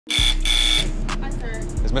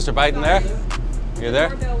Is Mr. Biden there? You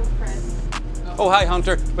there? Oh, hi,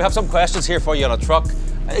 Hunter. We have some questions here for you on a truck.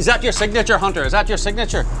 Is that your signature, Hunter? Is that your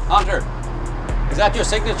signature? Hunter, is that your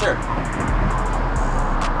signature?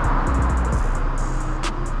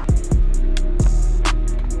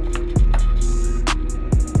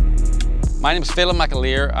 My name is Phelim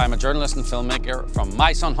McAleer. I'm a journalist and filmmaker from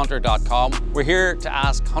𝙎𝙤𝙤 We're here to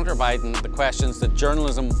ask Hunter Biden the questions that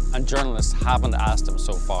journalism and journalists haven't asked him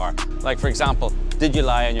so far. Like, for example, did you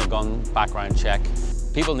lie on your gun background check?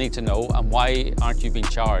 People need to know, and why aren't you being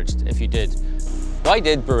charged if you did? Why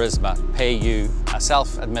did 𝙤𝙤𝙣 pay you, a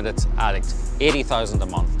self-admitted addict, $80,000 a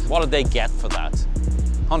month? What did they get for that?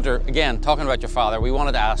 Hunter, again, talking about your father, we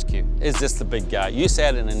wanted to ask you, is this the big guy? You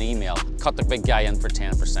said in an email, cut the big guy in for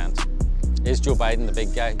 10%. Is Joe Biden the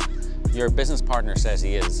big guy? Your business partner says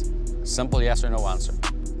he is. Simple yes or no answer.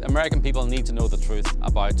 American people need to know the truth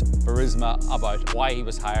about 𝙤𝙤𝙣, about why he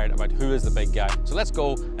was hired, about who is the big guy. So let's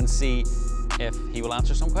go and see if he will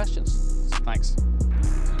answer some questions. Thanks.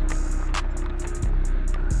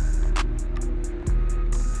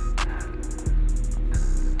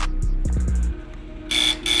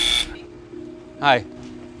 Hi.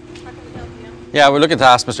 How can we help you? Yeah, we're looking to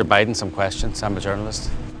ask Mr. Biden some questions. I'm a journalist.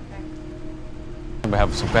 Okay. And we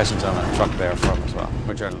have some questions on that truck there for him as well.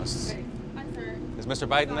 We're journalists. Hi, sir. Is Mr.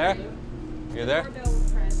 Biden there? You there?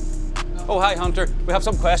 𝙤𝙤𝙣 Oh, hi, Hunter. We have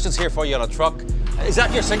some questions here for you on a truck. Is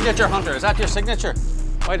that your signature, Hunter? Is that your signature?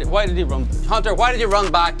 Why did you run? Hunter, why did you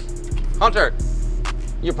run back? Hunter,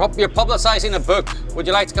 you're publicizing a book. Would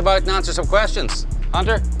you like to come out and answer some questions?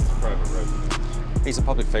 Hunter? He's a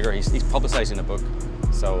public figure. He's publicizing a book.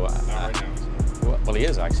 So, well, he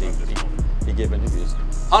is actually. He gave interviews.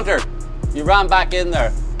 Hunter, you ran back in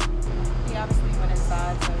there. He obviously went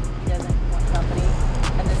inside, so he doesn't want company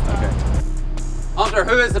at this time. Okay. Hunter,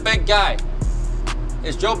 who is the big guy?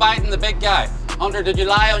 Is Joe Biden the big guy? Hunter, did you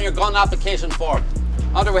lie on your gun application form?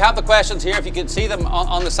 Hunter, we have the questions here. If you can see them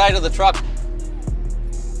on the side of the truck.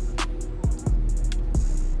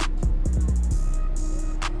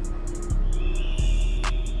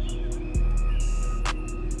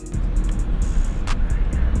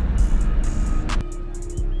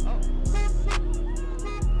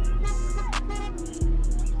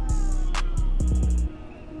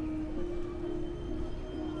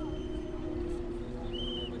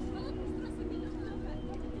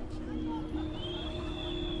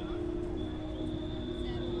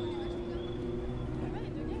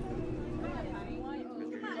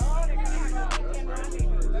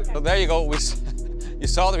 So there you go. You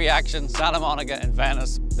saw the reaction. Santa Monica and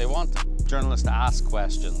Venice. They want journalists to ask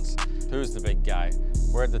questions. Who's the big guy?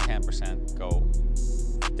 Where'd the 10% go?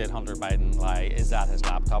 Did Hunter Biden lie? Is that his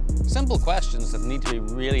laptop? Simple questions that need to be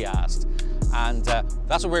really asked. And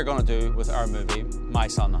that's what we're going to do with our movie, My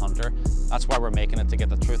Son Hunter. That's why we're making it, to get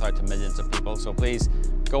the truth out to millions of people. So please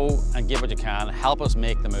go and give what you can. Help us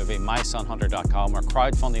make the movie, 𝙤𝙤𝙤𝙤𝙤. We're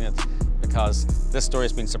crowdfunding it because this story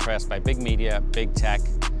has been suppressed by big media, big tech,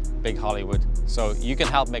 big Hollywood. So you can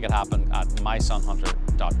help make it happen at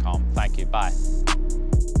𝙤𝙤𝙤𝙤𝙤. Thank you. Bye.